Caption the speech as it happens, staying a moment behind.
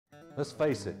Let's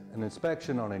face it, an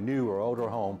inspection on a new or older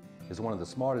home is one of the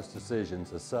smartest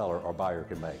decisions a seller or buyer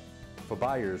can make. For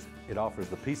buyers, it offers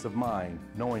the peace of mind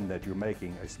knowing that you're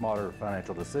making a smarter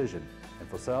financial decision. And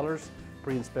for sellers,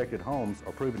 pre-inspected homes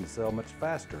are proven to sell much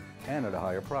faster and at a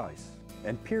higher price.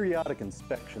 And periodic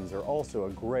inspections are also a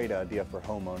great idea for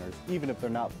homeowners, even if they're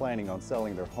not planning on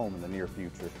selling their home in the near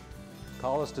future.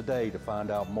 Call us today to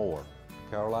find out more.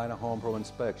 Carolina HomePro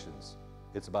Inspections.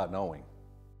 It's about knowing.